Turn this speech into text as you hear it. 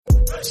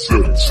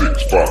7,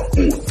 6, 5, 4,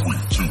 3,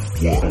 2,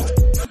 1.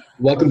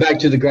 Welcome back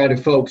to The Grinder,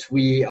 folks.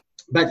 We are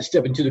about to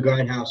step into the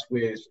grindhouse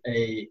with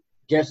a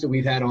guest that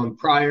we've had on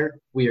prior.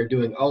 We are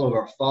doing all of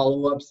our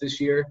follow-ups this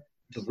year.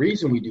 The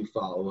reason we do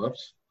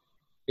follow-ups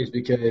is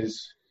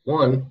because,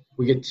 one,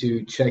 we get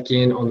to check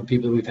in on the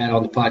people that we've had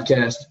on the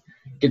podcast,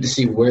 get to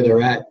see where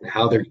they're at and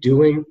how they're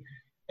doing,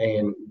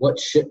 and what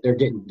shit they're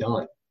getting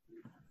done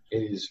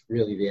is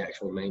really the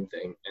actual main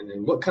thing. And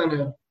then what kind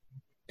of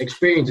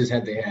experiences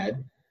have they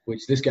had,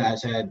 which this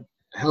guy's had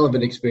a hell of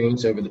an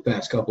experience over the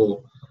past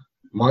couple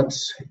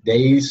months,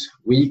 days,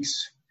 weeks,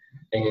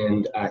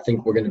 and I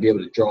think we're going to be able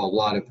to draw a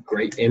lot of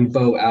great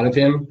info out of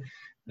him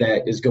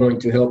that is going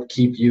to help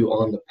keep you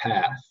on the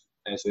path,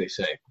 as they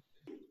say.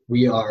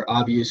 We are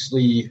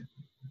obviously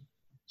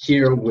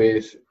here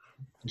with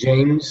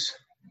James,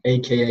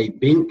 a.k.a.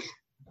 Bink,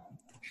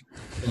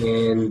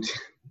 and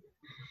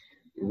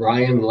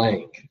Ryan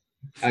Lange.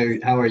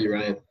 How are you,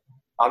 Ryan?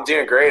 I'm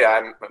doing great.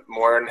 I'm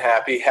more than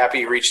happy. Happy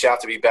you reached out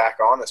to be back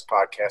on this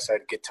podcast. I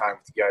had a good time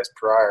with you guys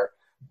prior.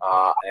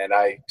 And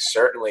I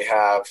certainly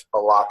have a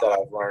lot that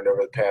I've learned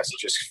over the past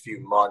just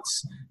few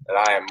months that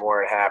I am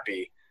more than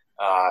happy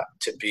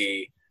to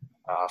be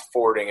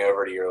forwarding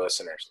over to your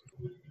listeners.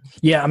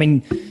 Yeah, I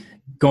mean,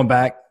 going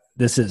back,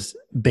 this is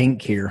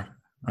Bink here,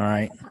 all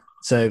right?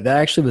 So that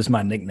actually was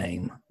my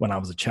nickname when I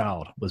was a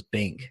child, was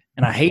Bink.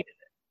 And I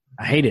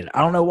hated it.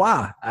 I don't know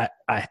why.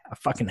 I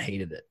fucking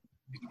hated it.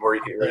 Were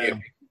you a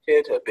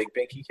kid, a big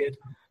Binky kid?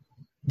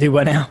 Do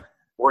what now?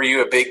 Were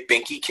you a big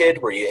Binky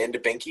kid? Were you into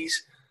Binkies?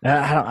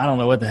 I don't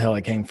know what the hell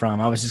it came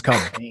from. I was just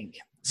called Bink.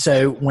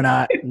 So when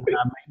I made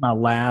my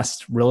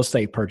last real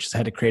estate purchase, I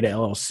had to create an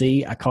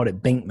LLC. I called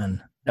it Binkman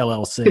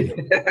LLC.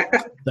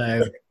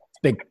 So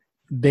big,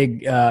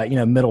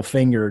 middle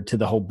finger to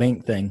the whole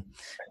Bink thing.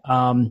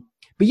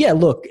 But yeah,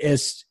 look,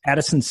 as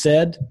Addison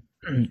said,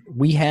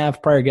 we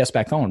have prior guests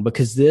back on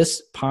because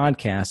this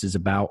podcast is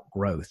about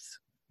growth.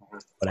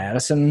 What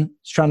Addison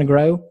is trying to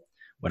grow,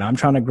 what I'm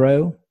trying to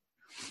grow,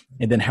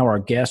 and then how our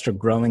guests are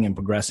growing and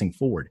progressing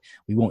forward.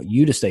 We want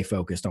you to stay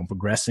focused on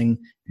progressing,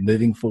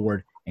 moving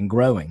forward, and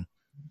growing.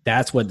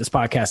 That's what this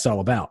podcast is all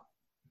about.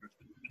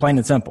 Plain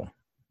and simple.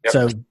 Yep.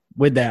 So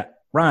with that,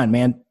 Ryan,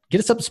 man, get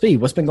us up to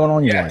speed. What's been going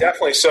on in your life?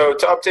 Definitely. So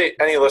to update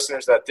any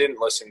listeners that didn't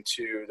listen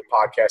to the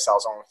podcast I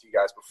was on with you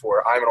guys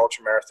before, I'm an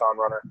ultramarathon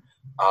runner.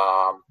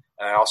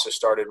 And I also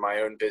started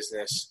my own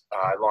business.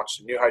 I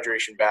launched a new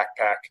hydration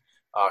backpack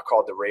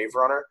called the Rave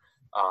Runner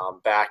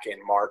back in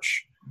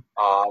March.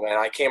 And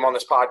I came on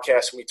this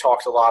podcast and we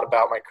talked a lot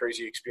about my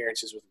crazy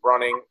experiences with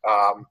running,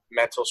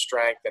 mental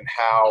strength, and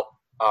how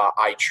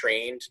I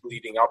trained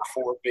leading up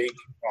for big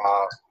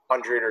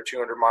 100 or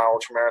 200 mile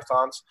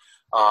ultramarathons.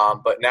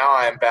 But now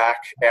I am back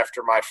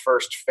after my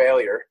first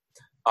failure,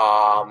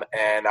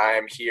 and I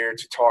am here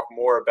to talk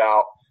more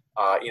about,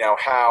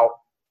 how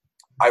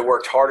I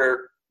worked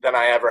harder than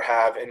I ever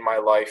have in my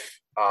life.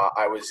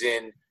 I was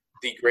in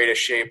the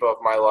greatest shape of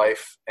my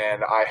life,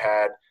 and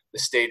the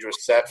stage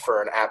was set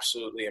for an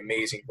absolutely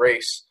amazing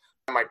race.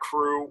 My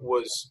crew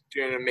was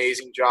doing an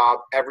amazing job.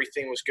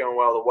 Everything was going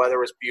well. The weather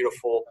was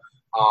beautiful.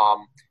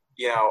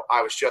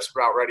 I was just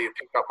about ready to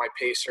pick up my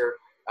pacer.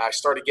 I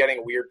started getting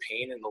a weird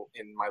pain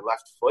in my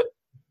left foot,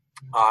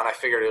 and I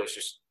figured it was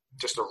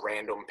just a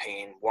random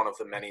pain, one of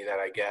the many that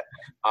I get.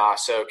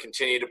 So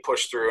continued to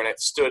push through, and it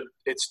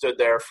stood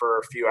there for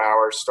a few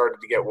hours, started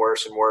to get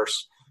worse and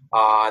worse.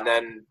 And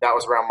then that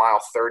was around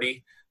mile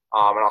 30.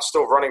 And I was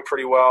still running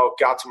pretty well.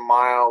 Got to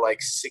mile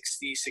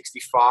 60,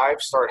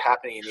 65, started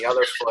happening in the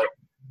other foot,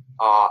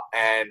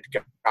 and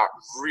got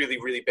really,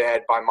 really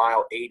bad by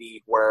mile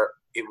 80, where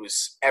it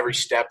was every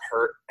step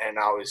hurt, and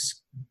I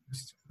was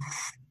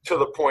to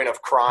the point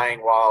of crying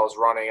while I was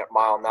running at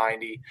mile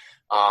 90.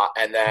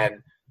 And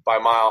then by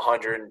mile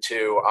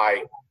 102,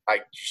 I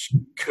just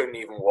couldn't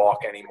even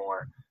walk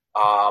anymore.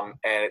 And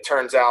it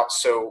turns out,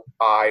 so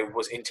I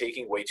was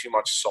intaking way too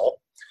much salt.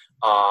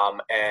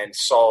 And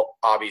salt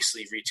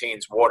obviously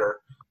retains water.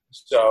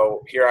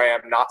 So here I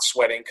am not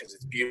sweating because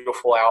it's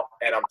beautiful out,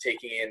 and I'm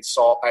taking in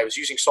salt. I was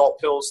using salt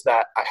pills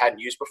that I hadn't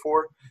used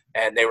before,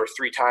 and they were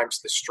 3 times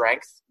the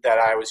strength that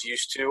I was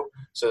used to.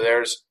 So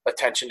there's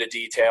attention to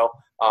detail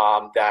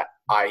that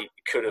I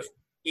could have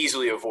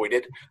easily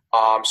avoided.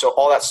 So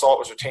all that salt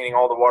was retaining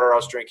all the water I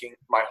was drinking.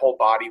 My whole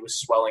body was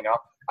swelling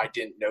up. I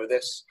didn't know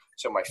this.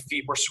 So my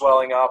feet were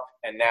swelling up,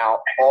 and now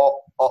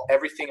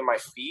everything in my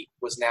feet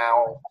was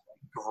now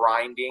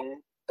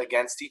grinding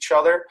against each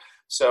other.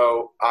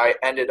 So I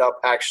ended up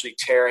actually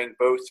tearing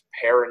both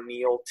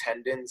peroneal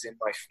tendons in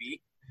my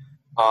feet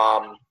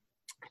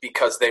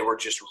because they were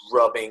just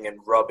rubbing and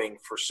rubbing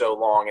for so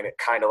long, and it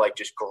kind of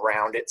just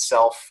ground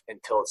itself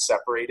until it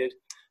separated.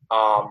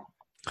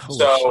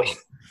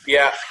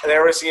 Yeah,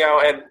 there was,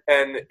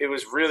 and it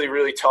was really,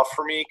 really tough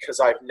for me because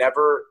I've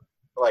never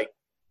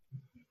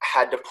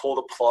had to pull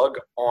the plug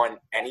on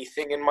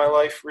anything in my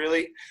life,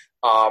 really.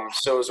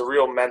 So it was a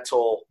real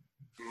mental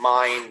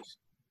mind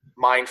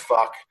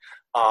fuck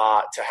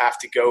to have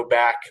to go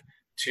back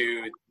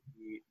to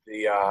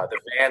the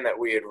van that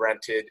we had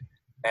rented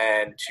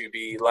and to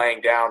be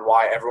laying down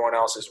why everyone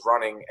else is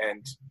running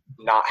and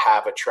not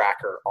have a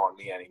tracker on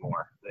me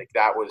anymore. Like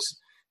it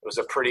was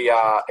a pretty,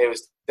 it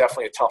was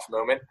definitely a tough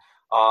moment.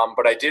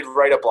 But I did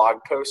write a blog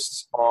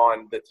post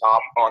on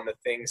the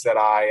things that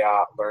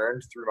I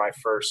learned through my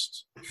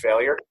first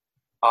failure.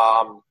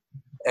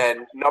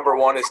 And number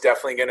one is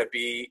definitely going to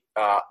be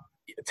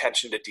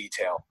attention to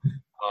detail.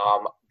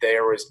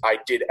 I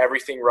did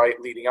everything right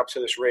leading up to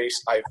this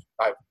race.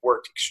 I've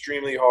worked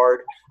extremely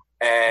hard,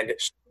 and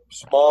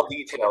small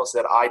details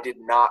that I did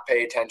not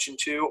pay attention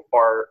to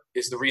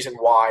is the reason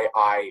why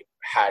I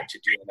had to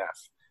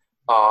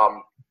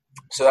DNF.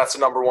 So that's the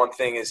number one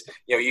thing is,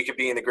 you could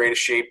be in the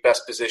greatest shape,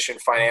 best position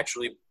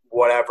financially,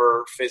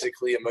 whatever,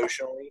 physically,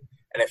 emotionally.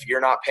 And if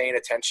you're not paying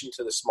attention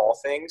to the small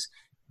things,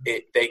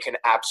 they can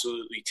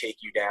absolutely take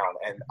you down.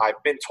 And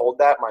I've been told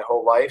that my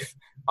whole life.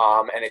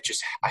 And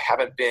I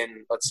haven't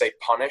been, let's say,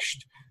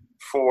 punished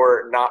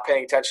for not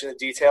paying attention to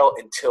detail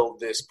until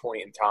this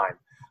point in time.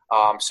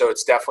 So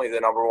it's definitely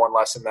the number one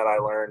lesson that I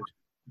learned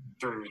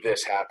through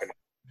this happening.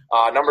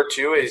 Number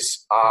two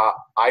is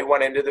I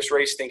went into this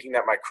race thinking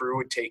that my crew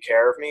would take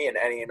care of me, and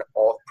any and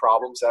all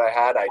problems that I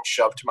had, I'd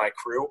shove to my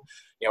crew.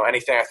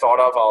 Anything I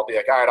thought of, I'll be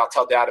like, all right, I'll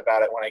tell Dad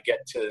about it when I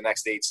get to the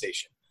next aid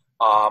station.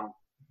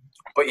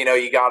 But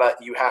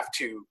you have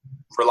to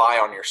rely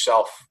on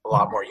yourself a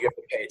lot more. You have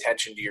to pay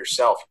attention to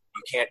yourself.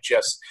 You can't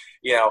just,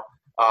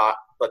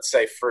 let's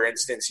say, for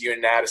instance, you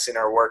and Addison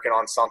are working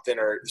on something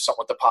or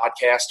something with the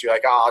podcast. You're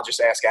like, I'll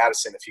just ask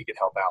Addison if he could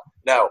help out.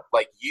 No,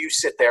 like you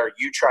sit there,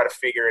 you try to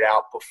figure it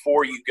out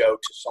before you go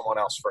to someone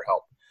else for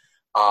help.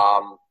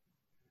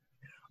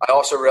 I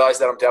also realized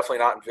that I'm definitely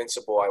not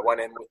invincible. I went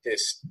in with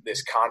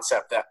this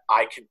concept that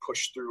I can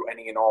push through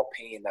any and all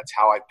pain. That's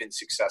how I've been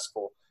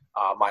successful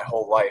my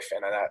whole life,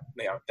 and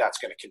that's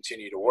going to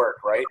continue to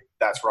work, right?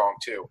 That's wrong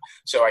too.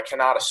 So I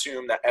cannot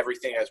assume that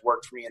everything has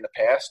worked for me in the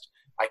past.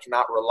 I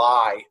cannot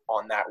rely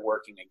on that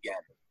working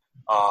again.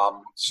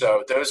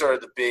 So those are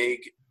the big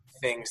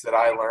things that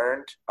I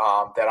learned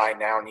that I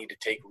now need to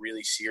take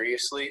really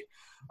seriously.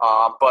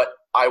 But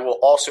I will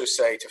also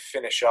say, to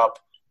finish up,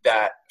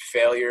 that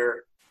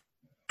failure,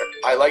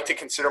 I like to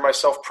consider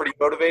myself pretty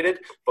motivated,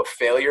 but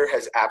failure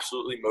has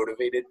absolutely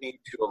motivated me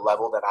to a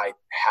level that I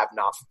have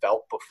not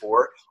felt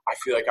before. I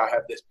feel like I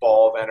have this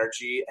ball of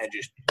energy and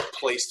just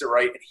placed it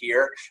right in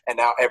here. And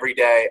now every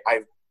day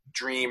I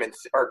dream,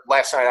 or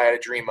last night I had a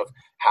dream of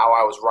how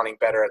I was running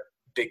better at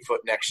Bigfoot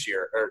next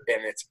year.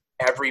 And it's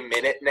every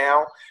minute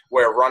now,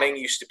 where running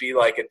used to be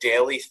like a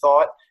daily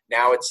thought.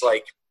 Now it's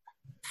like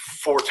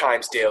 4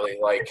 times daily.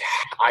 Like,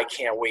 I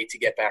can't wait to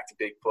get back to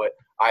Bigfoot.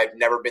 I've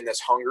never been this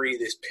hungry,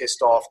 this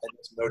pissed off, and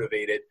this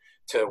motivated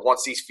to,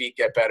 once these feet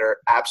get better,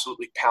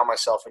 absolutely pound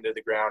myself into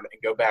the ground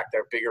and go back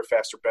there bigger,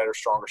 faster, better,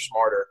 stronger,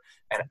 smarter,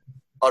 and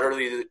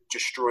utterly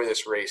destroy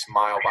this race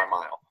mile by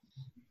mile.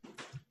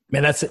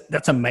 Man,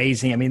 that's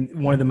amazing. I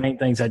mean, one of the main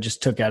things I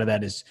just took out of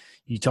that is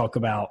you talk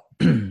about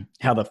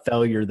how the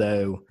failure,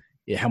 though,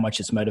 how much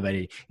it's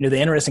motivated. The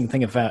interesting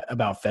thing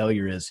about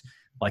failure is,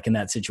 like in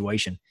that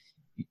situation,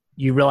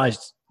 you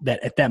realize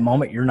that at that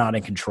moment you're not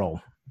in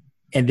control.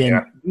 And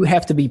then you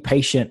have to be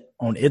patient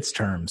on its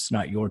terms,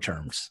 not your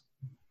terms.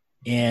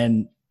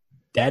 And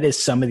that is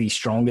some of the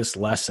strongest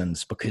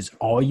lessons, because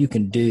all you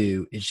can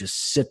do is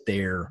just sit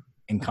there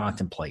and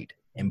contemplate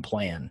and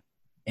plan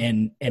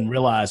and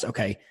realize,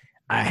 okay,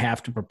 I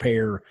have to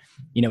prepare.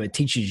 It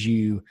teaches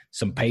you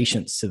some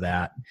patience to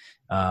that.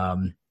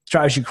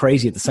 Drives you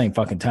crazy at the same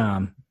fucking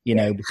time,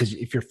 because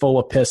if you're full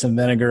of piss and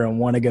vinegar and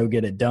want to go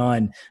get it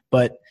done.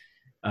 But,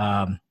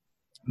 man,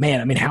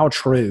 I mean, how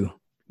true,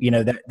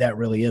 that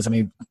really is. I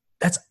mean,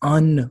 that's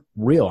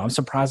unreal. I'm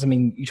surprised. I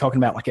mean, you're talking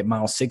about like at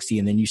mile 60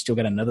 and then you still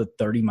got another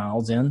 30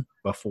 miles in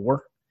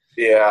before.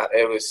 Yeah,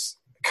 it was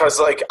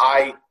because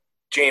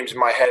James, in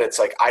my head, it's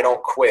like, I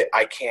don't quit.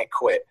 I can't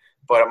quit.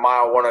 But at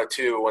mile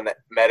 102, when the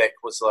medic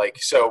was like,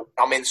 so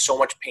I'm in so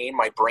much pain,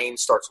 my brain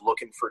starts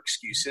looking for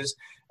excuses.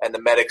 And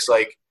the medic's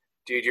like,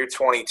 dude, you're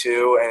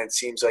 22 and it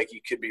seems like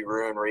you could be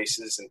ruining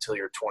races until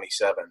you're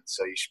 27.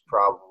 So you should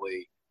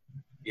probably,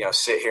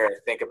 sit here and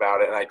think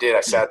about it. And I did.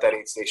 I sat at that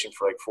aid station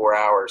for like 4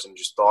 hours and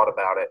just thought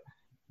about it.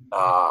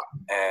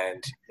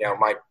 And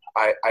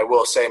I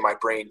will say my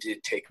brain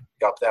did take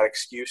up that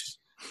excuse.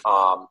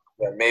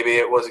 Maybe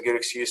it was a good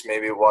excuse,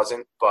 maybe it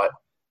wasn't, but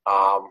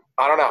I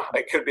don't know.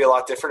 It could be a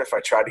lot different if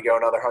I tried to go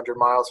another 100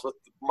 miles with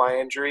my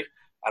injury.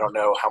 I don't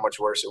know how much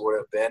worse it would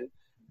have been.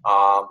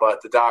 But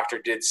the doctor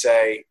did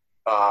say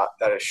that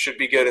it should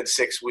be good in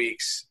 6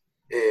 weeks.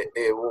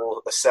 It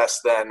will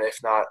assess then. If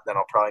not, then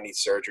I'll probably need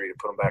surgery to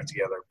put them back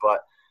together. But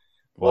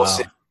we'll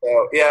see.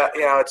 So, yeah,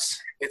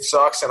 it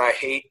sucks, and I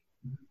hate.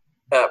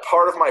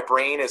 Part of my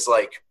brain is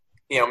like,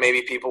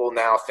 maybe people will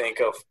now think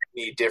of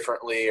me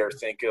differently or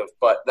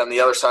but then the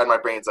other side of my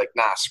brain's like,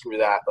 nah, screw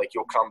that. Like,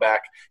 you'll come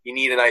back. You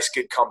need a nice,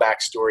 good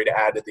comeback story to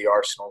add to the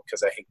arsenal,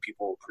 because I think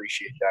people will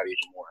appreciate that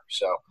even more.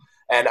 So,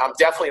 and I'm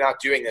definitely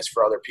not doing this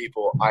for other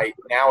people.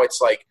 Now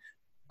it's like,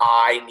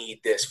 I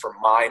need this for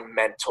my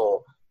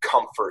mental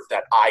comfort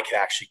that I could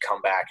actually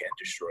come back and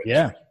destroy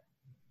this.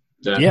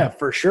 Yeah,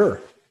 for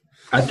sure.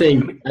 I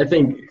think,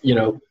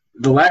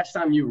 the last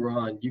time you were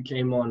on, you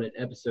came on at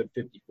episode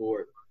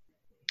 54.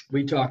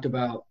 We talked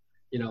about,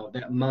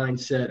 that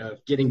mindset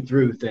of getting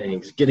through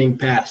things, getting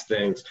past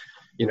things,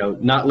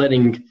 not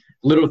letting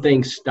little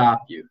things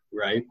stop you,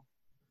 right?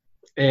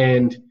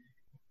 And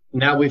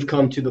now we've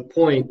come to the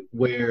point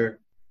where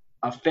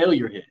a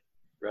failure hit,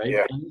 right?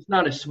 Yeah. And it's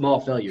not a small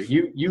failure.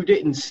 You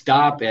didn't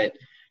stop at,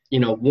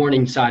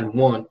 warning sign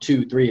 1,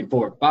 2, 3, and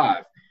 4, 5.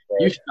 Right.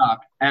 You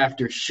stopped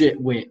after shit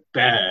went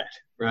bad,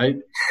 right?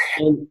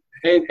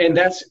 And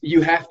that's,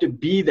 you have to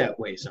be that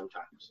way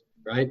sometimes,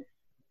 right?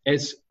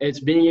 It's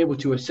being able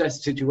to assess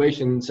the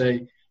situation and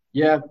say,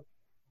 yeah,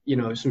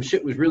 some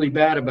shit was really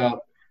bad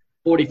about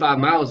 45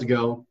 miles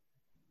ago,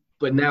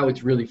 but now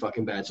it's really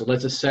fucking bad. So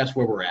let's assess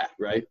where we're at,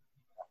 right?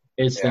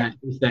 It's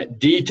that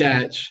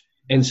detach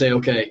and say,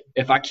 okay,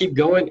 if I keep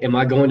going, am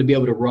I going to be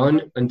able to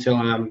run until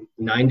I'm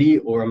 90,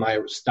 or am I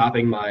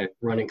stopping my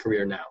running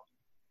career now?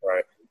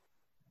 Right.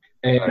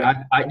 And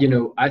right.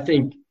 I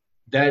think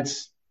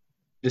that's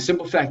the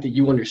simple fact that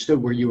you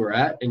understood where you were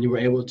at and you were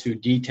able to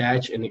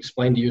detach and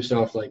explain to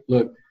yourself, like,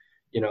 look,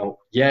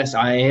 yes,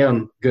 I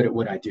am good at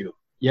what I do.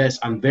 Yes,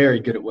 I'm very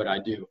good at what I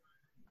do.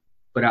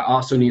 But I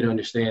also need to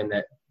understand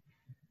that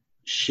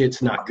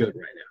shit's not good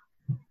right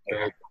now.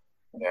 Right?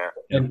 Yeah.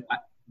 And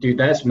dude,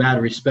 that's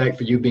mad respect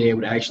for you being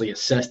able to actually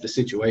assess the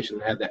situation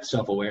and have that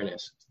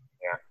self-awareness.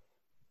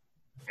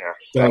 Yeah.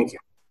 So, thank you.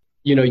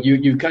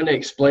 You kind of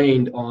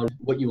explained on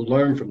what you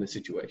learned from the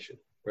situation,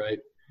 right?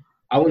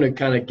 I want to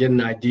kind of get an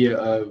idea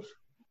of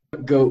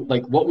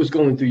what was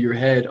going through your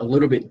head a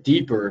little bit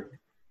deeper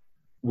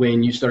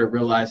when you started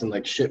realizing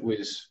like shit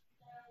was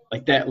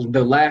like that,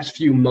 the last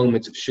few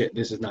moments of shit,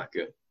 this is not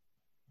good.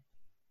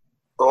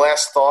 The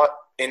last thought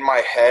in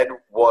my head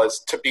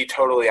was, to be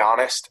totally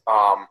honest,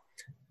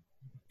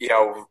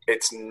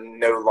 it's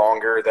no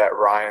longer that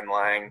Ryan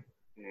Lange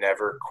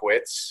never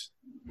quits,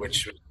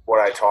 which is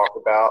what I talk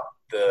about,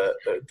 the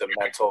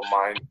mental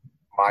mind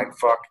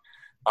fuck,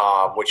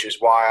 which is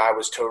why I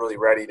was totally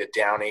ready to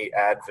down 8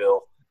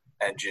 Advil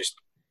and just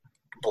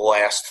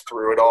blast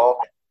through it all.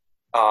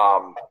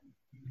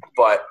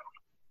 But,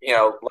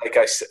 like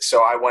I said,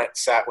 so I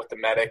sat with the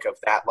medic of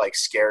that like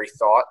scary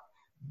thought,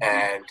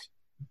 and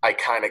I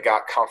kind of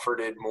got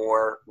comforted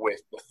more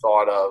with the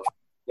thought of,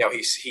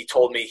 he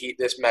told me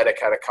this medic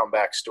had a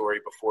comeback story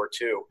before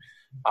too.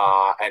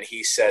 And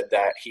he said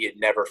that he had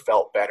never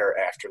felt better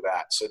after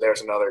that. So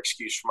there's another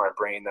excuse for my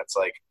brain that's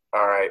like,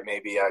 all right,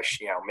 maybe I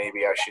should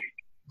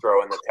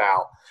throw in the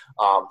towel.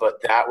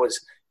 But that was,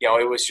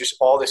 it was just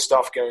all this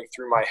stuff going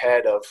through my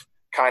head of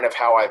kind of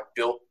how I've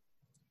built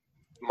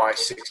my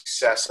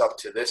success up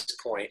to this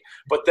point.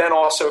 But then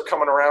also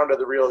coming around to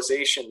the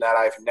realization that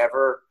I've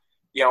never,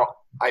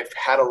 I've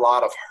had a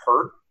lot of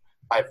hurt.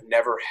 I've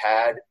never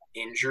had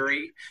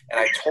injury. And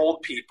I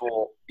told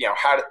people,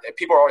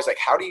 people are always like,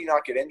 how do you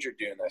not get injured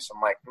doing this?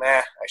 I'm like,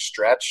 I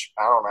stretch.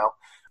 I don't know.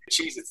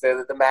 Jeez, it's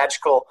the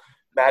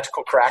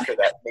magical cracker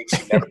that makes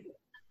you never.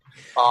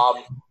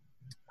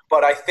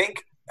 But I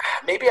think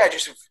maybe I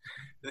just,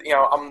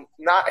 I'm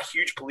not a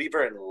huge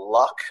believer in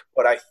luck,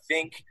 but I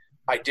think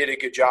I did a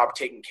good job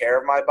taking care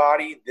of my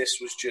body. This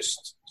was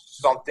just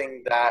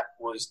something that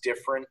was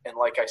different. And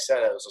like I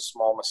said, it was a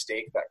small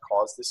mistake that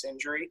caused this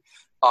injury.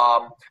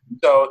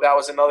 So that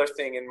was another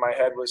thing in my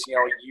head was,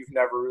 you've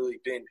never really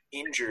been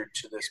injured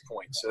to this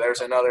point. So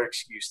there's another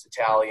excuse to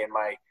tally in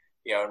my,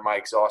 in my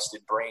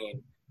exhausted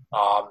brain,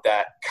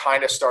 that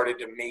kind of started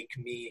to make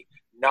me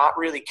not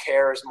really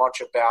care as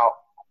much about,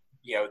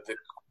 the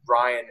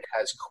Ryan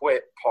has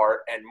quit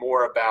part and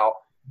more about,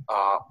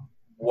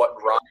 what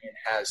Ryan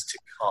has to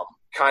come,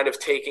 kind of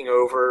taking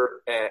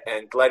over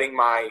and letting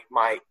my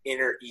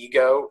inner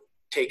ego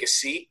take a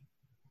seat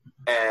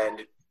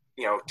and,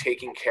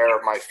 taking care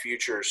of my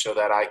future so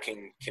that I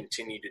can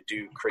continue to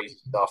do crazy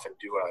stuff and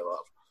do what I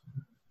love.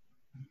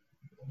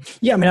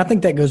 Yeah. I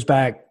think that goes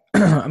back,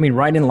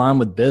 right in line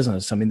with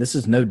business. This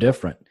is no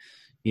different.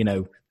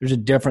 There's a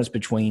difference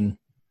between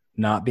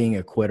not being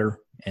a quitter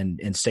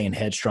and staying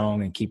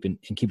headstrong and keeping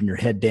your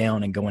head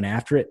down and going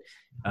after it,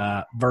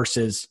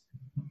 versus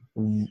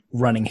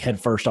running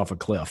headfirst off a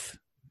cliff,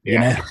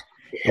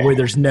 where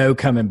there's no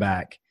coming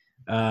back.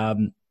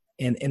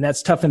 And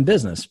that's tough in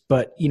business,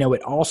 but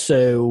it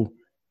also,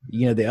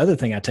 the other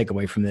thing I take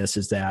away from this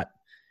is that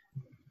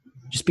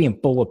just being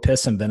full of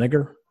piss and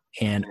vinegar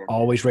and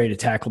always ready to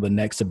tackle the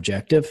next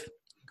objective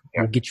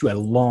will get you a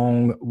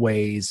long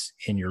ways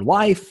in your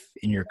life,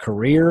 in your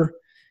career.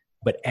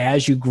 But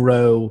as you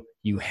grow,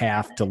 you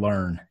have to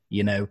learn,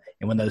 and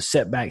when those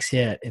setbacks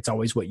hit, it's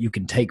always what you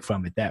can take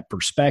from it, that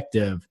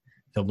perspective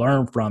to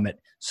learn from it.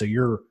 So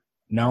you're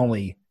not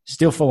only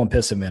still full of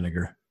piss and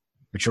vinegar,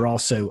 but you're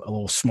also a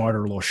little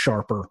smarter, a little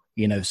sharper,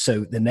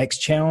 so the next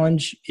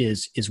challenge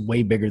is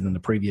way bigger than the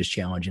previous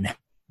challenge, and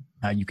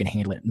how you can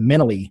handle it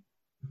mentally,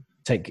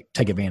 take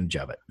advantage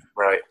of it.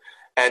 Right.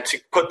 And to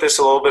put this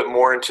a little bit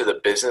more into the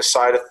business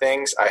side of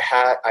things,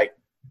 I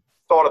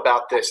thought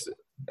about this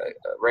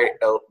right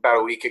about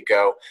a week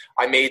ago.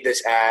 I made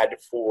this ad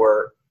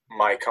for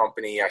my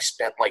company. I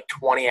spent like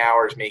 20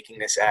 hours making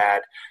this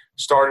ad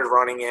started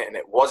running it and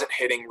it wasn't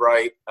hitting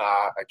right.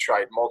 I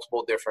tried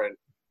multiple different,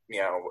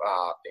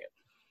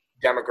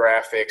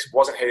 demographics,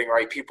 wasn't hitting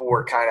right. People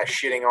were kind of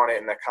shitting on it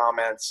in the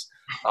comments.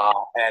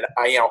 And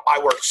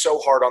I worked so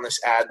hard on this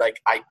ad. Like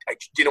I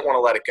didn't want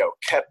to let it go,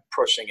 kept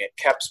pushing it,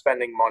 kept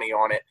spending money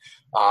on it,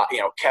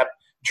 kept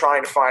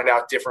trying to find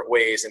out different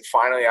ways. And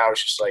finally I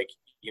was just like,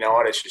 you know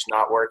what, it's just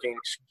not working,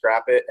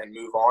 scrap it and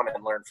move on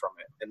and learn from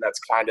it. And that's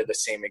kind of the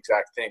same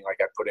exact thing. Like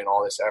I put in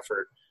all this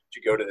effort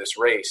to go to this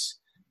race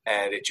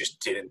and it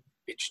just didn't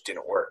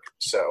work.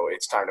 So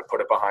it's time to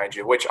put it behind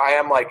you, which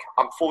I'm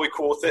fully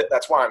cool with it.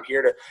 That's why I'm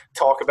here to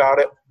talk about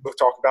it. We'll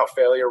talk about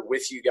failure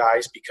with you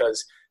guys,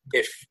 because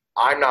if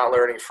I'm not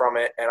learning from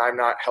it and I'm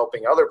not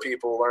helping other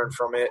people learn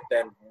from it,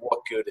 then what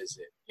good is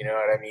it? You know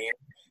what I mean?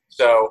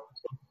 So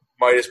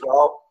might as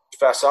well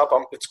fess up.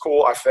 It's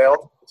cool. I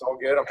failed. It's all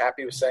good. I'm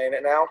happy with saying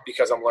it now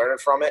because I'm learning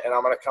from it, and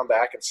I'm going to come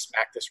back and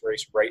smack this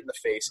race right in the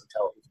face and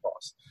tell who's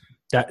boss.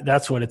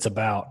 That's what it's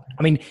about.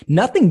 I mean,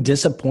 nothing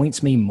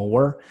disappoints me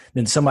more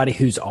than somebody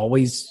who's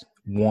always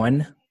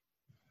won,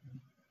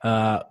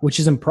 which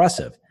is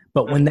impressive.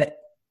 But when that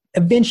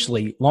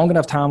eventually, long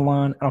enough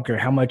timeline, I don't care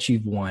how much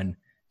you've won,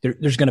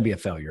 there's going to be a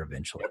failure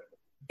eventually.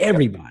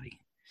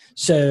 Everybody.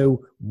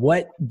 So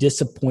what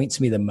disappoints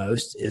me the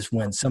most is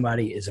when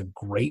somebody is a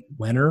great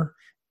winner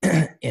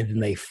and then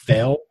they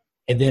fail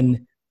and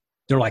then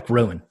they're like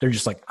ruined. They're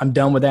just like, I'm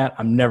done with that.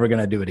 I'm never going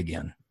to do it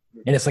again.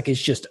 And it's like,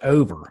 it's just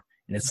over.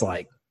 And it's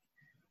like,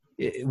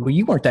 well,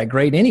 you weren't that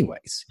great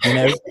anyways.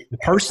 The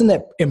person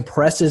that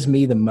impresses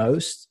me the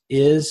most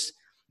is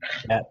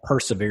that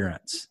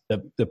perseverance.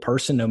 The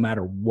person, no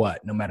matter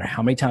what, no matter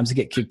how many times they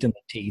get kicked in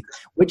the teeth,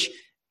 which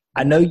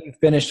I know you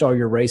finished all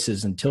your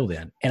races until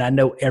then. And I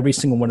know every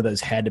single one of those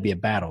had to be a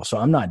battle. So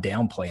I'm not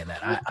downplaying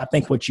that. I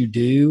think what you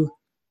do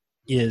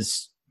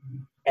is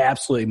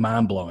absolutely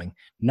mind-blowing,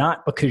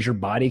 not because your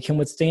body can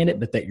withstand it,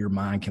 but that your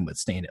mind can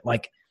withstand it.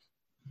 Like,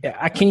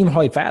 I can't even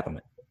hardly fathom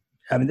it.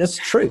 I mean, that's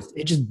the truth.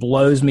 It just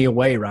blows me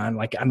away, Ryan.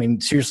 Like, I mean,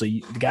 seriously,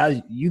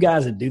 you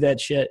guys that do that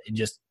shit, it's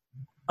just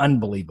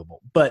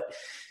unbelievable. But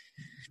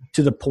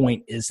to the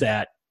point is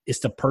that it's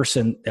the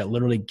person that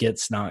literally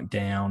gets knocked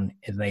down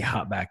and they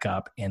hop back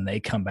up and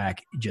they come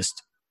back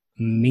just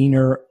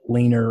meaner,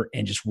 leaner,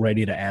 and just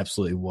ready to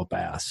absolutely whoop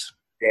ass.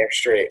 Damn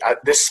straight.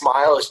 This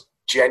smile is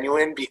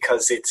genuine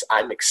because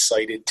I'm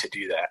excited to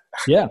do that.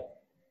 Yeah.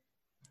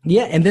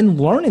 Yeah. And then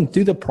learning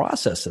through the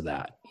process of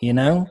that,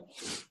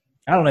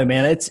 I don't know,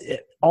 man.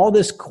 All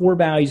this core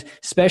values,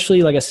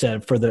 especially like I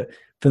said, for the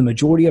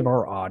majority of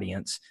our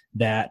audience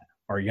that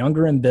are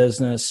younger in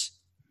business,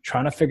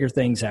 trying to figure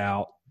things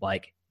out,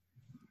 like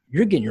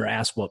you're getting your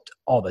ass whooped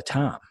all the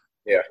time.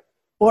 Yeah.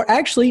 Or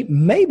actually,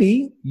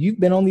 maybe you've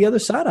been on the other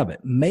side of it.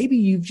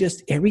 Maybe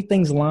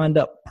everything's lined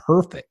up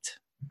perfect.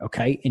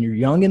 Okay. And you're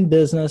young in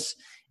business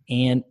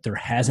and there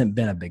hasn't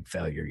been a big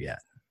failure yet.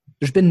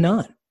 There's been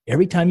none.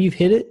 Every time you've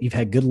hit it, you've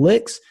had good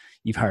licks.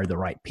 You've hired the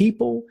right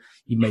people.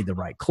 You made the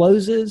right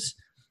closes,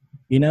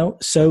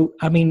 So,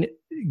 I mean,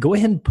 go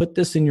ahead and put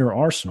this in your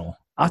arsenal.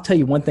 I'll tell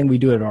you one thing we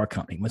do at our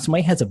company. When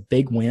somebody has a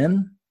big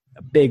win,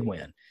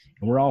 and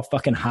we're all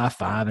fucking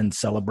high-fiving,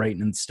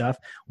 celebrating and stuff,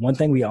 one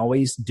thing we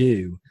always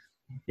do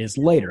is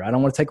later. I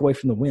don't want to take away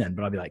from the win,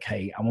 but I'll be like,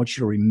 hey, I want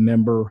you to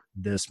remember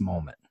this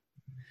moment.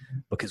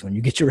 Because when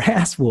you get your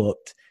ass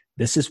whooped,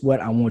 this is what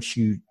I want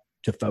you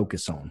to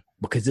focus on.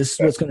 Because this is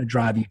what's going to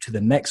drive you to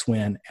the next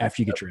win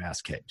after you get your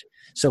ass kicked.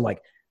 So,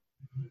 like,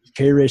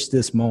 cherish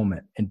this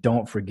moment and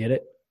don't forget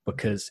it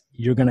because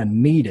you're going to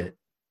need it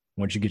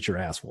once you get your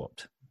ass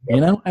whooped.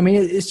 I mean,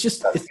 it's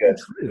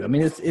true. I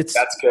mean, it's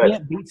that's good. You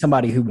can't beat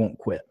somebody who won't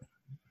quit.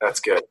 That's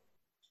good.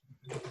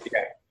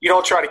 Yeah. You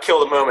don't try to kill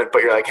the moment,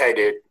 but you're like, hey,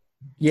 dude.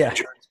 Yeah.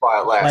 Enjoy this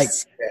while it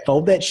lasts. Like,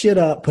 fold that shit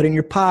up, put it in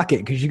your pocket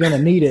because you're going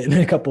to need it in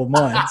a couple of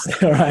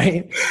months. All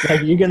right.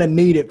 Like, you're going to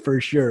need it for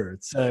sure.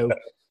 So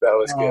that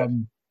was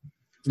good.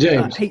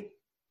 James,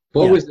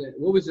 what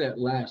was that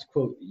last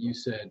quote that you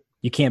said?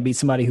 You can't beat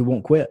somebody who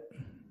won't quit.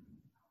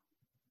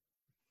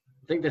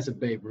 I think that's a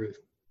Babe Ruth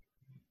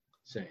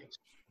saying.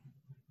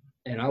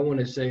 And I want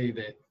to say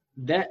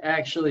that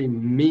actually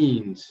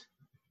means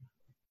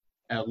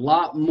a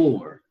lot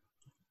more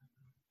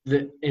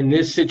that in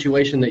this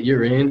situation that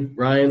you're in,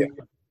 Ryan,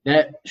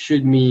 that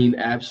should mean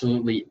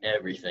absolutely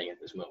everything at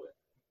this moment.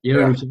 You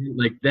know what I'm saying?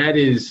 Like that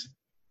is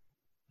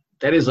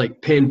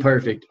like pin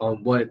perfect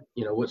on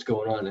what's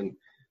going on. And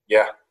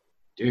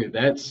dude,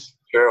 that's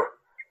true.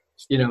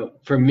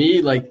 For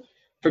me, that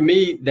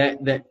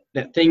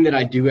thing that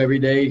I do every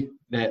day,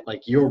 that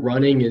like you're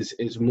running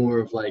is more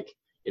of like,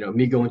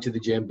 me going to the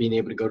gym, being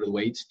able to go to the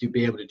weights, to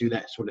be able to do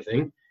that sort of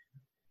thing.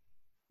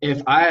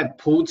 If I had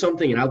pulled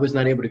something and I was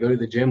not able to go to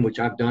the gym, which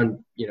I've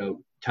done,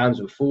 times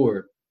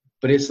before,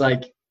 but it's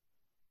like,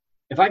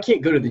 if I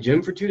can't go to the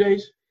gym for 2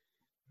 days,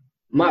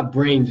 my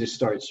brain just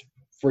starts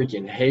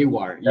freaking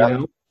haywire,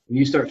 And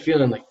you start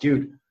feeling like,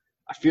 dude,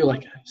 I feel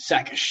like a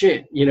sack of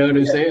shit. You know what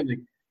I'm saying? Like,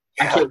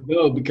 I can't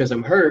go because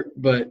I'm hurt,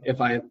 but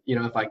if I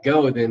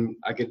go, then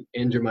I could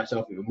injure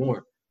myself even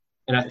more.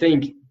 And I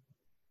think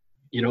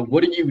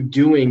what are you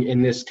doing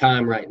in this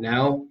time right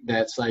now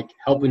that's like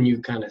helping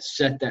you kind of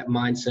set that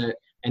mindset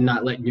and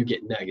not letting you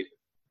get negative?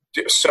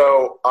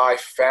 So I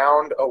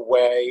found a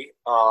way,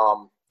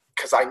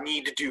 because I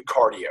need to do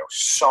cardio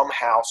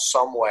somehow,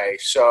 some way.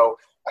 So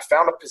I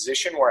found a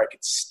position where I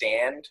could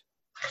stand,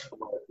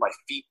 where my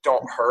feet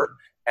don't hurt,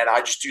 and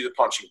I just do the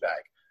punching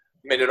bag,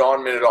 minute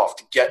on, minute off,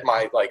 to get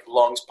my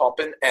lungs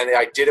pumping. And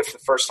I did it for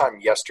the first time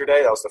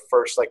yesterday. That was the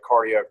first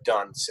cardio I've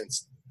done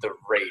since the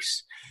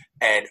race,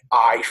 and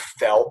I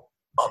felt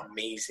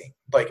amazing.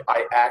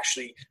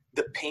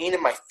 The pain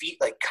in my feet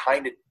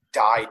kind of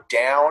died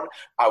down.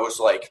 I was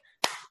like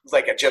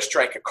I just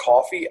drank a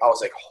coffee. I was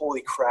like,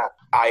 holy crap,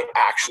 I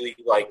actually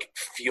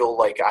feel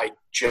like I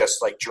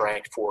just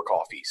drank 4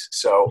 coffees.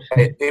 So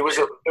it was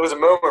a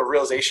moment of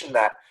realization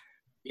that,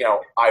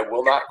 I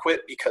will not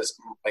quit, because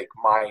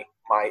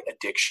my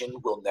addiction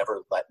will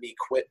never let me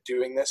quit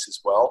doing this as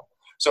well.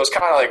 So it's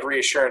kind of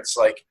reassurance,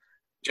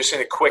 just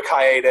in a quick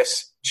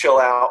hiatus, chill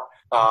out,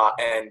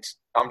 and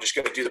I'm just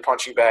going to do the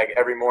punching bag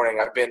every morning.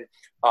 I've been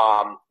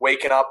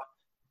waking up.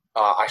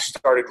 I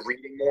started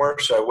reading more,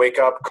 so I wake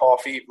up,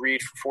 coffee,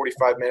 read for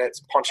 45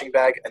 minutes, punching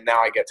bag, and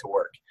now I get to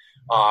work.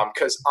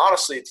 Because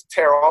honestly, to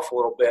tear off a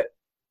little bit,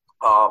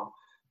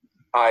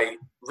 I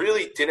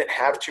really didn't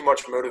have too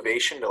much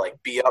motivation to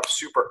be up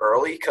super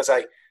early, because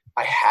I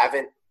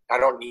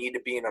don't need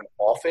to be in an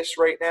office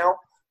right now.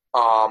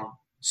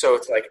 So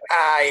it's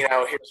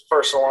here's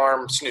first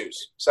alarm,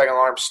 snooze, second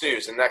alarm,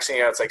 snooze, and next thing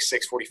you know, it's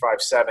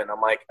 6:45, 7.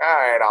 I'm like, all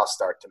right, I'll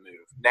start to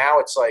move. Now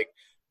it's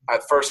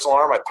at first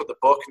alarm, I put the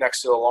book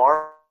next to the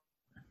alarm,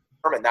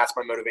 and that's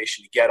my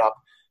motivation to get up,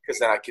 because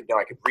then I could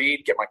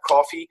read, get my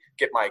coffee,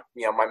 get my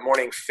my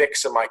morning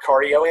fix of my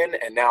cardio in,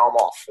 and now I'm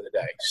off for the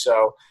day.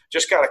 So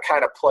just got to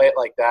kind of play it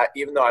like that,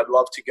 even though I'd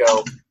love to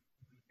go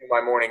do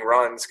my morning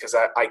runs, because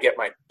I get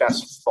my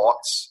best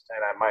thoughts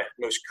and my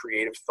most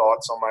creative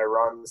thoughts on my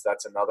runs.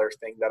 That's another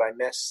thing that I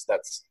miss.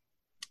 That's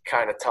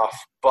kind of tough.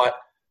 But,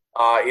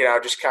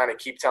 just kind of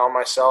keep telling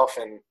myself,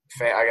 and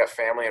I got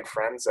family and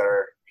friends that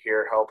are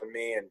here helping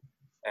me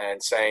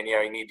and saying,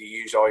 you need to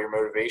use all your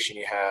motivation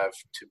you have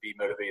to be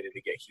motivated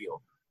to get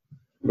healed.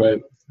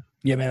 Right.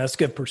 Yeah, man, that's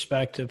good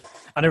perspective.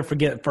 I never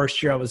forget,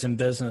 first year I was in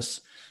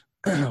business,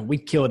 we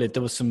killed it.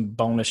 There was some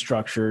bonus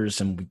structures,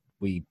 and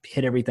we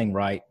hit everything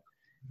right.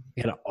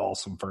 We had an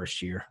awesome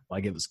first year.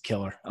 It was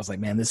killer. I was like,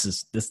 man, this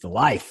is the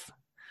life.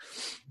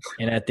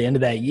 And at the end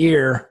of that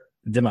year,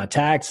 I did my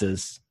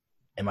taxes,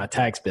 and my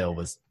tax bill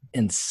was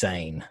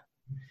insane.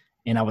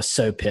 And I was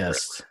so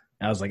pissed.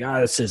 I was like,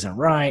 this isn't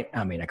right.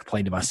 I mean, I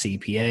complained to my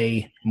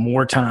CPA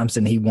more times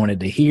than he wanted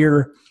to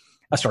hear.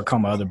 I started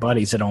calling my other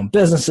buddies that own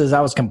businesses.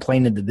 I was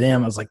complaining to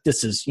them. I was like,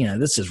 this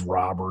is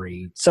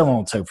robbery, so on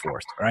and so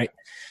forth, right?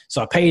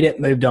 So I paid it,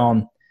 moved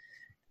on.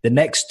 The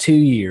next 2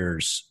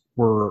 years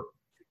were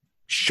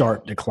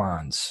sharp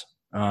declines.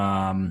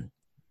 The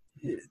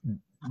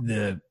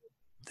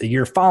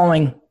year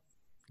following,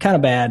 kind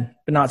of bad,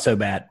 but not so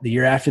bad. The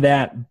year after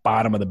that,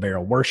 bottom of the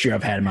barrel, worst year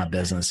I've had in my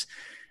business.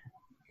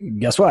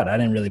 Guess what? I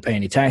didn't really pay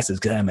any taxes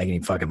because I didn't make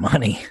any fucking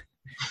money.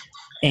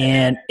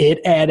 And it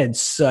added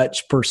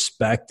such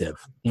perspective.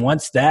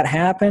 Once that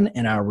happened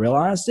and I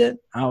realized it,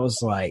 I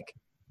was like,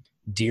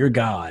 dear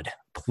God,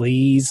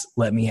 please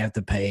let me have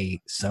to pay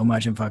so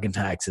much in fucking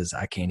taxes.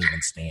 I can't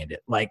even stand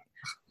it.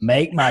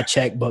 Make my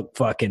checkbook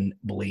fucking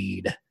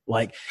bleed.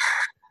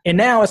 And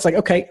now it's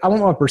okay, I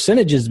want my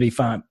percentages to be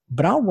fine,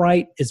 but I'll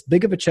write as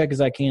big of a check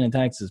as I can in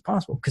taxes as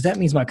possible, because that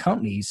means my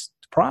company's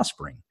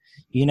prospering.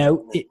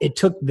 It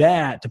took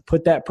that to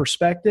put that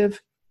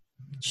perspective.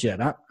 Shit,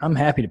 I'm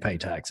happy to pay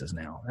taxes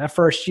now. That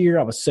first year,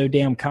 I was so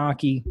damn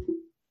cocky.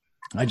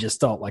 I just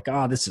thought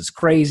this is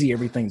crazy.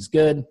 Everything's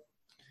good.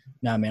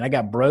 No, man, I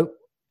got broke,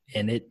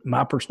 and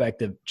my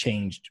perspective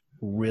changed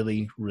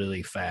really,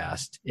 really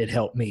fast. It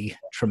helped me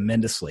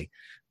tremendously. I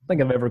don't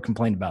think I've ever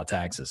complained about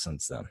taxes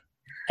since then,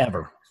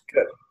 ever.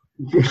 Good.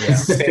 Yeah.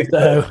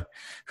 So,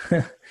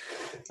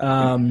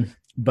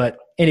 but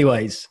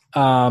anyways,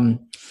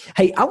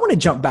 hey, I want to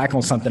jump back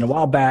on something a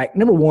while back.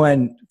 Number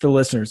one, for the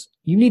listeners,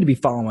 you need to be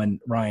following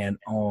Ryan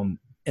on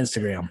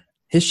Instagram.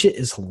 His shit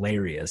is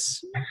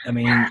hilarious. I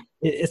mean,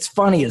 it's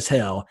funny as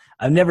hell.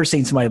 I've never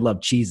seen somebody love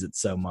Cheez-It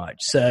so much.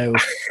 So,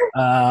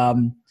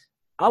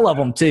 I love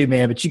them too,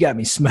 man, but you got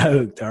me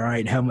smoked. All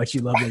right. How much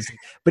you love this.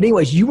 But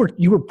anyways, you were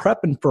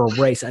prepping for a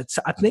race. I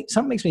think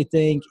something makes me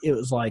think it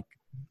was a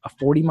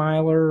 40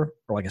 miler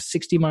or a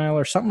 60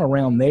 miler, something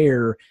around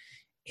there.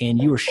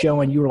 And you were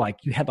showing, you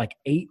had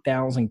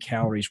 8,000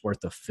 calories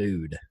worth of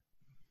food. Do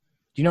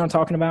you know what I'm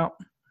talking about?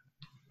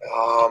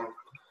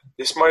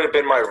 This might have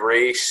been my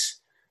race.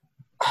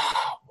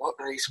 What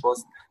race was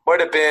it?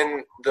 Might have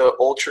been the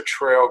Ultra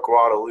Trail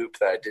Guadalupe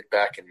that I did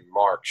back in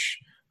March.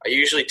 I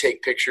usually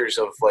take pictures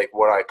of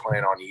what I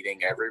plan on eating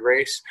every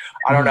race.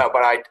 I don't know,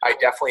 but I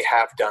definitely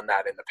have done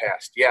that in the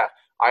past. Yeah,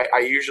 I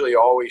usually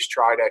always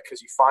try to,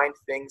 because you find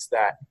things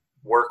that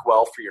work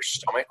well for your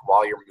stomach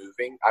while you're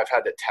moving. I've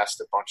had to test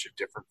a bunch of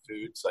different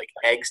foods.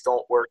 Eggs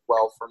don't work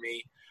well for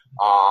me.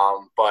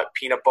 But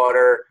peanut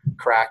butter,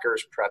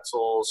 crackers,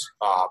 pretzels,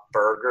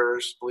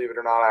 burgers, believe it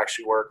or not,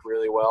 actually work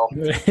really well.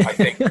 I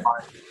think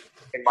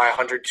in my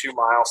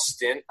 102-mile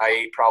stint, I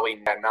ate probably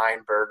 9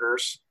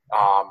 burgers.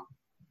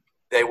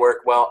 They work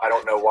well. I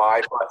don't know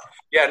why, but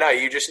yeah, no,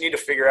 you just need to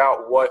figure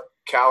out what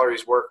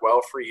calories work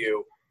well for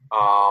you,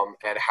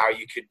 and how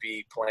you could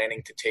be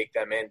planning to take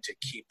them in to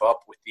keep up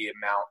with the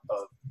amount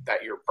of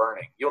that you're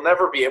burning. You'll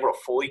never be able to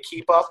fully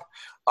keep up,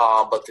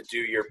 but to do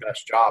your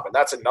best job. And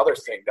that's another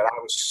thing that I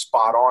was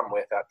spot on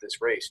with at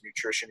this race.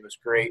 Nutrition was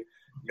great,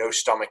 no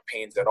stomach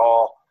pains at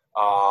all.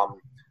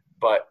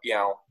 But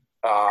yeah,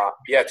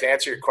 to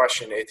answer your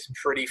question, it's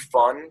pretty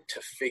fun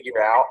to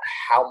figure out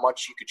how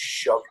much you could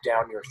shove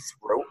down your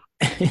throat,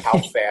 how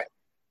fast.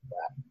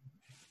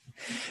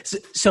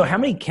 So how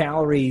many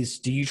calories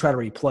do you try to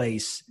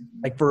replace,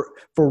 like for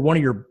one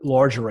of your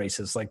larger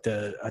races, like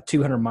a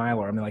 200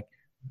 miler? I mean, like,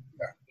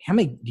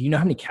 do you know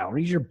how many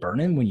calories you're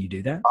burning when you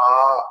do that?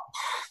 I'll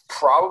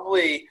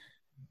probably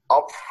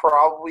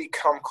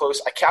come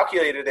close. I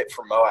calculated it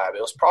for Moab.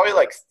 It was probably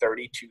like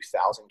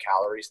 32,000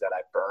 calories that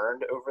I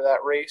burned over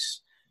that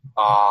race.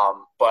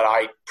 But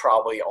I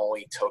probably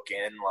only took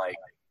in like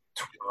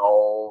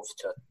 12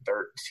 to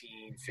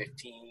 13,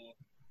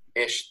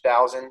 15-ish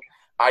thousand.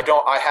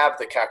 I have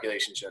the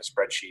calculations in a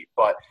spreadsheet,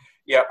 but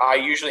yeah, I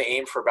usually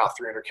aim for about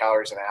 300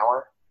 calories an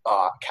hour,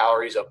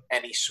 calories of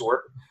any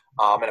sort.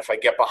 And if I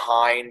get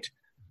behind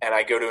and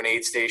I go to an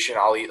aid station,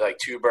 I'll eat like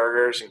 2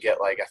 burgers and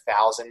get like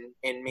 1,000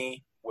 in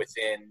me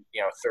within,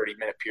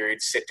 30-minute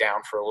periods, sit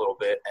down for a little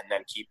bit and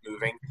then keep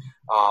moving.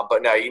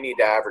 But no, you need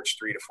to average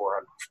 300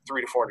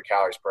 to 400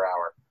 calories per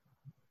hour.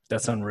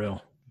 That's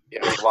unreal.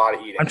 Yeah, it's a lot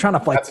of eating. I'm trying to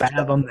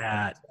fathom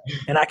that.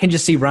 And I can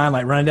just see Ryan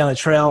like running down the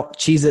trail,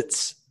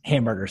 Cheez-Its,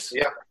 hamburgers.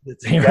 Yeah.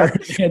 It's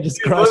hamburgers. Yeah.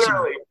 Just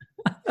crushing.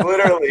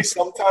 Literally.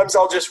 Sometimes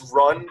I'll just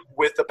run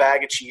with a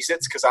bag of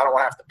Cheez-Its because I don't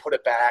want to have to put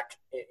it back,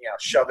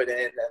 shove it in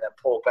and then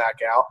pull it back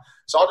out.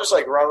 So I'll just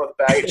like run with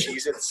a bag of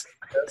Cheez-Its.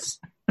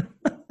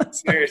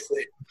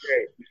 Seriously,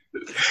 great.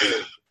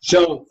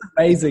 So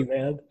amazing,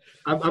 man.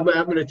 I'm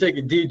going to take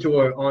a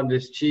detour on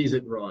this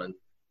Cheez-It run.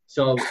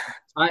 So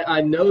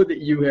I know that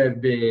you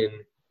have been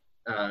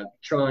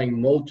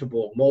trying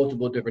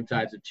multiple different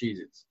types of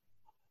Cheez-Its.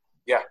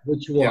 Yeah.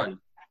 Which one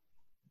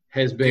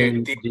has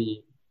been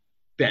the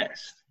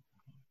best?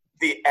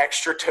 The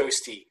extra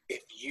toasty.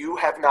 If you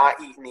have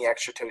not eaten the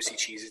extra toasty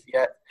Cheez-Its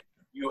yet,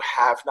 you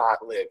have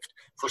not lived.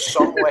 For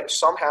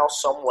somehow,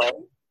 some way,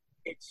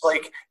 it's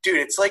like, dude,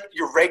 it's like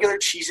your regular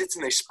Cheez-Its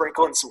and they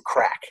sprinkle in some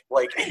crack.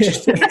 Like, it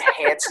just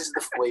enhances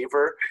the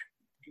flavor.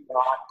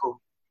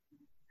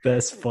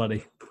 That's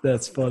funny.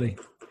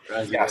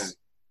 Yes.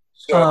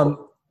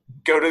 So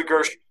go to the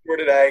grocery store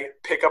today,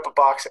 pick up a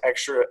box of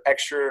extra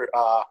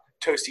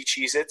toasty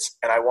Cheez-Its,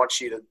 and I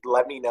want you to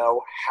let me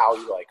know how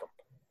you like them.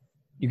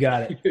 You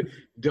got it.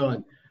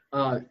 Done.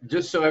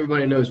 Just so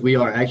everybody knows, we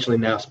are actually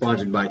now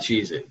sponsored by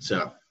Cheez-It.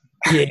 So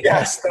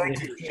yes,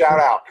 thank you. Shout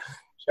out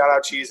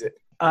Cheez-It.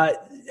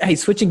 Hey,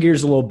 switching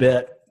gears a little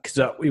bit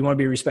because we want to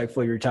be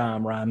respectful of your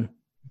time, Ryan.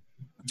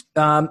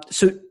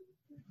 So,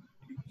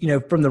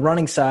 from the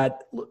running side,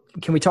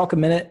 can we talk a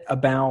minute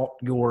about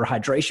your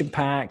hydration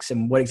packs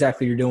and what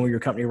exactly you're doing with your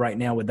company right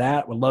now with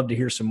that? Would love to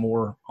hear some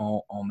more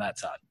on that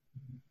side.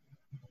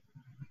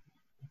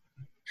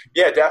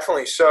 Yeah,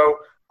 definitely. So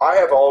I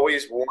have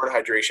always worn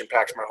hydration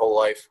packs my whole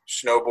life,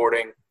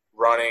 snowboarding,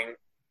 running,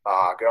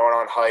 going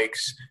on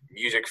hikes,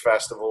 music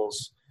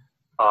festivals.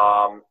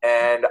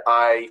 And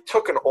I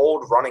took an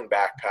old running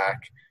backpack,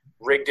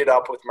 rigged it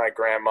up with my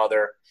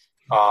grandmother,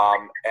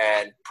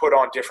 and put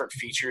on different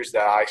features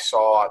that I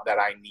saw that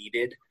I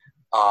needed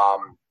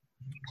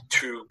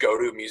to go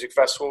to a music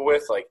festival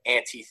with, like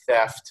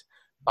anti-theft.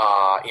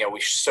 We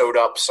sewed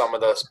up some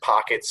of those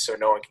pockets so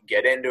no one can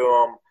get into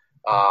them.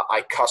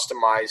 I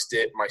customized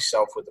it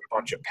myself with a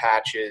bunch of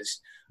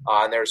patches.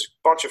 And there's a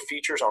bunch of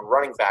features on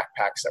running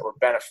backpacks that were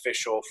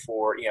beneficial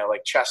for,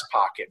 like chest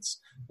pockets.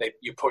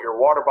 You put your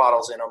water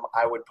bottles in them.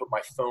 I would put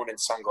my phone and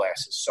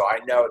sunglasses. So I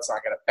know it's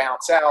not going to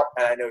bounce out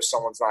and I know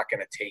someone's not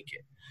going to take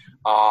it.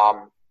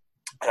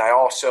 And I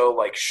also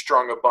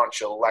strung a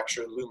bunch of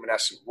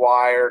electroluminescent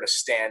wire to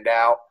stand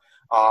out.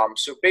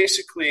 So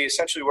basically,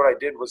 essentially what I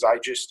did was I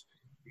just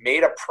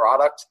made a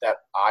product that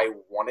I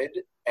wanted,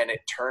 and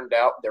it turned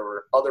out there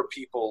were other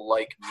people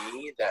like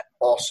me that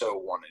also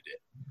wanted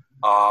it.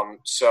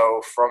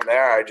 So from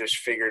there, I just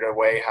figured a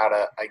way how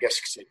to,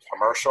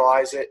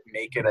 commercialize it,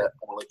 make it a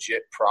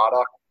legit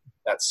product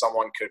that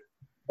someone could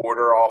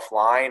order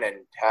offline and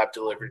have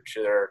delivered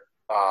to their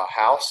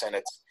house. And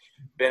it's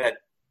been a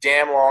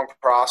damn long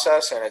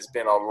process, and it's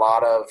been a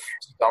lot of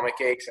stomach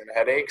aches and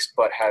headaches,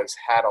 but has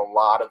had a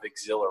lot of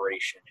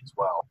exhilaration as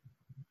well.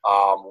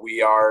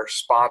 We are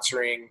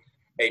sponsoring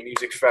a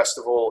music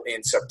festival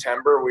in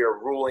September. We are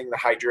ruling the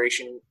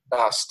hydration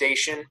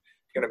station.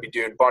 Going to be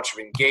doing a bunch of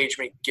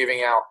engagement,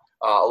 giving out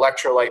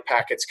electrolyte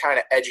packets, kind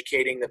of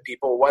educating the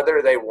people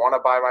whether they want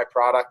to buy my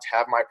product,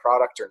 have my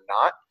product or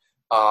not.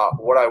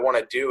 What I want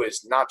to do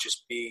is not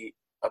just be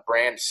a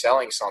brand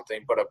selling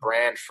something, but a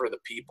brand for the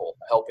people,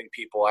 helping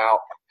people out,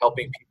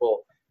 helping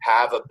people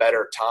have a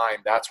better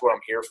time. That's what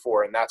I'm here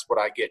for. And that's what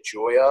I get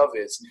joy of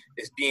is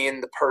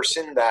being the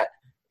person that,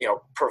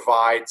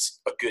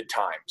 provides a good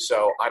time.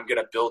 So I'm going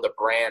to build a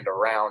brand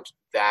around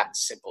that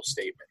simple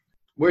statement.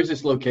 Where's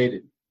this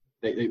located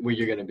where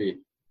you're going to be?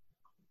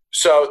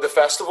 So the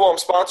festival I'm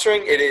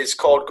sponsoring, it is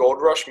called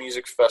Gold Rush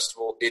Music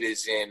Festival. It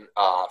is in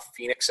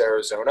Phoenix,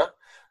 Arizona.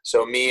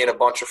 So me and a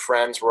bunch of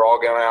friends, we're all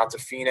going out to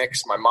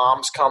Phoenix. My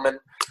mom's coming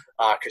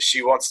because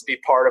she wants to be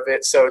part of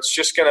it. So it's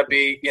just going to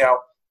be,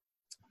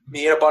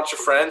 me and a bunch of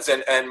friends.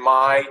 And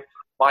my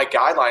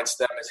guidelines to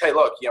them is, hey,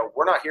 look,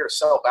 we're not here to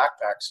sell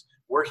backpacks.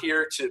 We're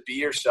here to be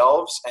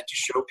yourselves and to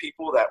show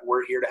people that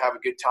we're here to have a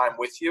good time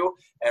with you,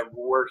 and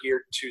we're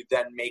here to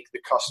then make the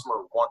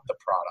customer want the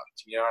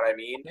product. You know what I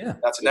mean? Yeah.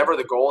 That's never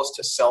the goal, is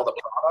to sell the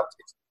product.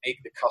 It's to make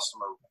the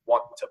customer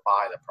want to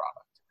buy the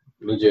product.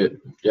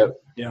 Legit.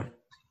 Yep. Yeah.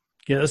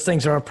 Yeah, those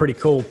things are pretty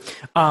cool.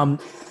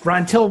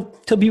 Ryan, tell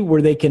people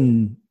where they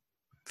can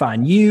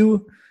find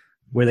you,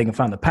 where they can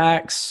find the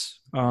packs.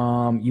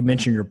 You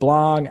mentioned your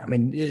blog. I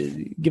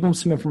mean, give them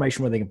some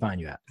information where they can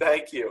find you at.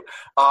 Thank you.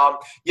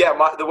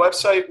 The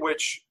website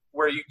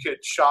where you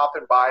could shop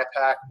and buy a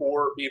pack,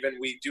 or even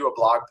we do a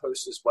blog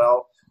post as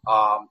well.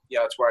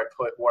 It's where I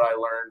put what I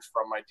learned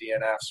from my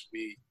DNFs.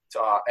 We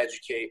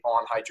educate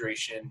on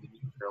hydration,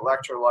 your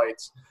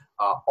electrolytes,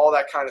 all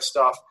that kind of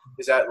stuff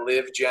is at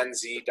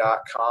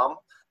livegenz.com.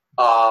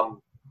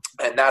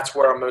 And that's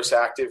where I'm most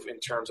active in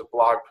terms of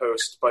blog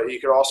posts. But you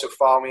could also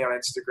follow me on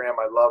Instagram.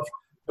 I love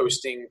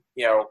posting,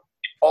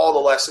 all the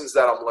lessons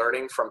that I'm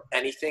learning from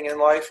anything in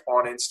life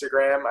on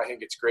Instagram. I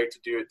think it's great to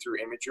do it through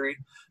imagery.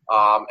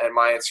 And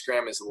my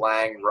Instagram is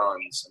Lange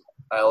Runs,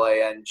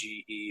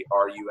 LANGERUNS.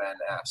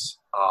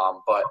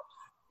 But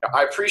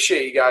I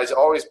appreciate you guys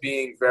always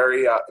being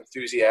very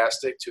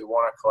enthusiastic to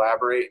want to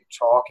collaborate and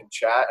talk and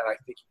chat. And I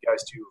think you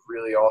guys do a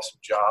really awesome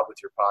job with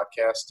your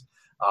podcast.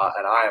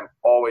 And I am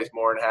always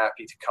more than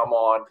happy to come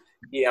on,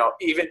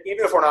 even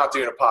if we're not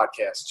doing a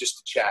podcast, just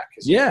to chat.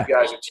 Because you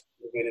guys are two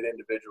motivated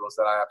individuals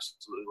that I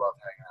absolutely love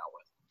hanging out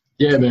with.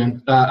 Yeah,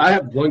 man. I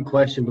have one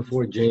question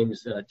before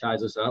James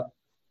ties us up.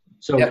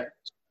 So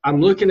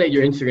I'm looking at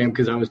your Instagram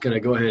because I was going to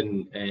go ahead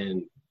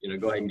and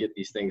get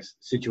these things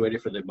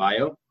situated for the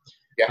bio.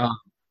 Yeah.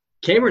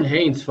 Cameron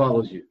Haynes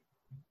follows you.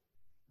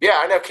 Yeah,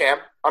 I know Cam.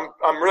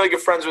 I'm really good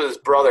friends with his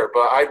brother,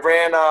 but I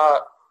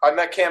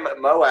met Cam at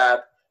Moab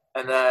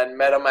and then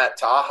met him at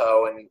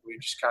Tahoe, and we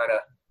just kind of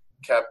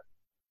kept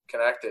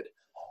connected.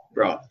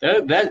 Bro,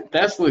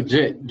 that's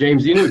legit.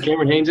 James, do you know who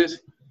Cameron Haynes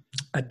is?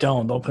 I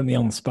don't. Don't put me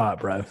on the spot,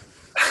 bro.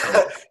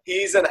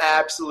 He's an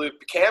absolute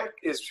 – Cam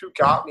is who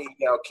got me.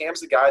 Cam's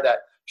the guy that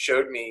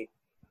showed me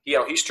 –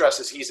 he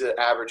stresses he's an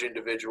average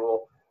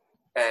individual,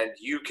 and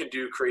you can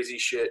do crazy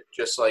shit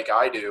just like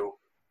I do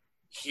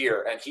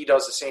here. And he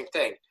does the same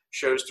thing,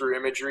 shows through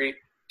imagery,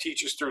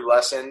 teaches through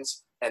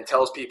lessons, and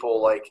tells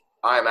people, like,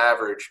 I'm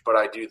average, but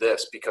I do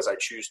this because I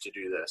choose to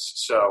do this.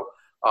 So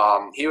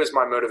he was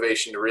my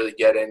motivation to really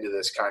get into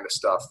this kind of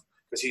stuff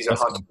because he's a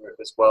hunter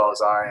as well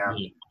as I am.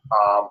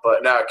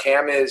 But no,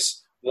 Cam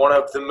is one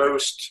of the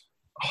most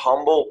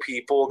humble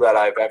people that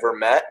I've ever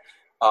met,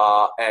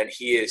 and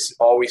he is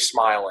always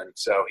smiling.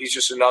 So he's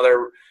just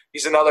another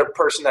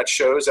person that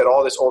shows that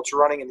all this ultra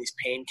running and these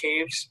pain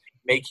caves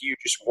make you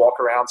just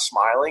walk around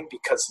smiling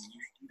because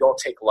you don't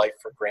take life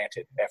for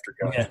granted after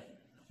going. Yeah,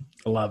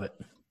 I love it.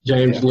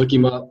 James, look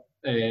him up,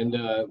 and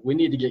we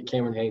need to get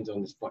Cameron Haynes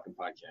on this fucking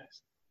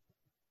podcast.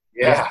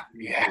 Yeah.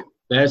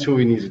 That's what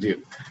we need to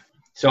do.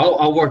 So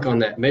I'll work on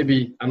that.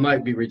 Maybe I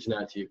might be reaching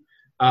out to you.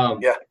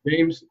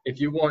 James, if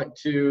you want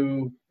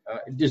to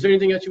is there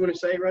anything else you want to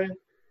say, Ryan?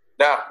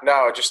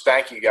 No, just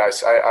thank you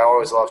guys. I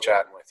always love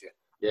chatting with you.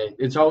 Yeah,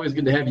 it's always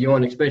good to have you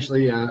on,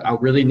 especially I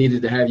really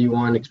needed to have you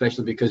on,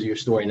 especially because of your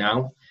story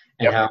now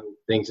and how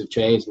things have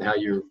changed and how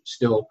you're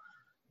still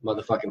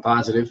motherfucking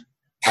positive.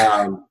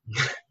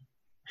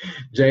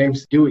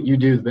 James, do what you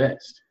do the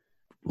best.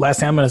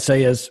 Last thing I'm going to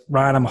say is,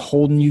 Ryan, I'm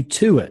holding you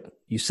to it.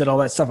 You said all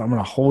that stuff. I'm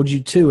going to hold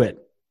you to it.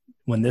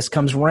 When this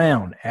comes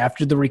around,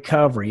 after the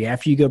recovery,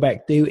 after you go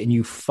back through and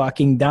you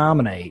fucking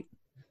dominate,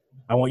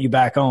 I want you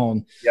back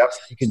on. Yep. So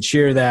you can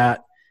share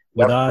that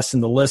with us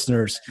and the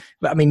listeners.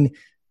 I mean,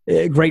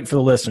 great for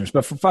the listeners,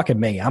 but for fucking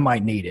me, I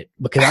might need it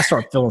because I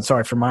start feeling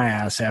sorry for my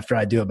ass after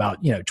I do about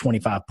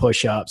 25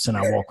 push-ups and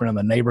I walk around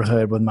the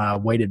neighborhood with my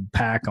weighted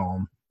pack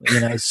on.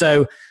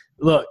 So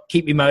look,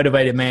 keep me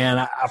motivated, man.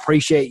 I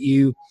appreciate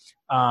you.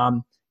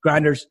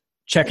 Grinders,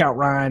 check out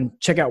Ryan.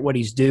 Check out what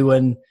he's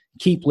doing.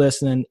 Keep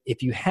listening.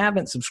 If you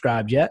haven't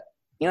subscribed yet,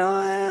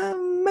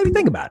 maybe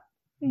think about it.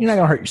 You're not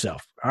going to hurt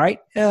yourself. All right.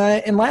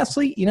 And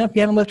lastly, if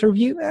you haven't left a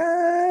review,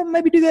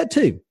 maybe do that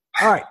too.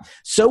 All right.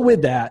 So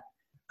with that,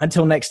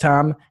 until next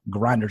time,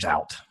 Grinders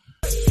out.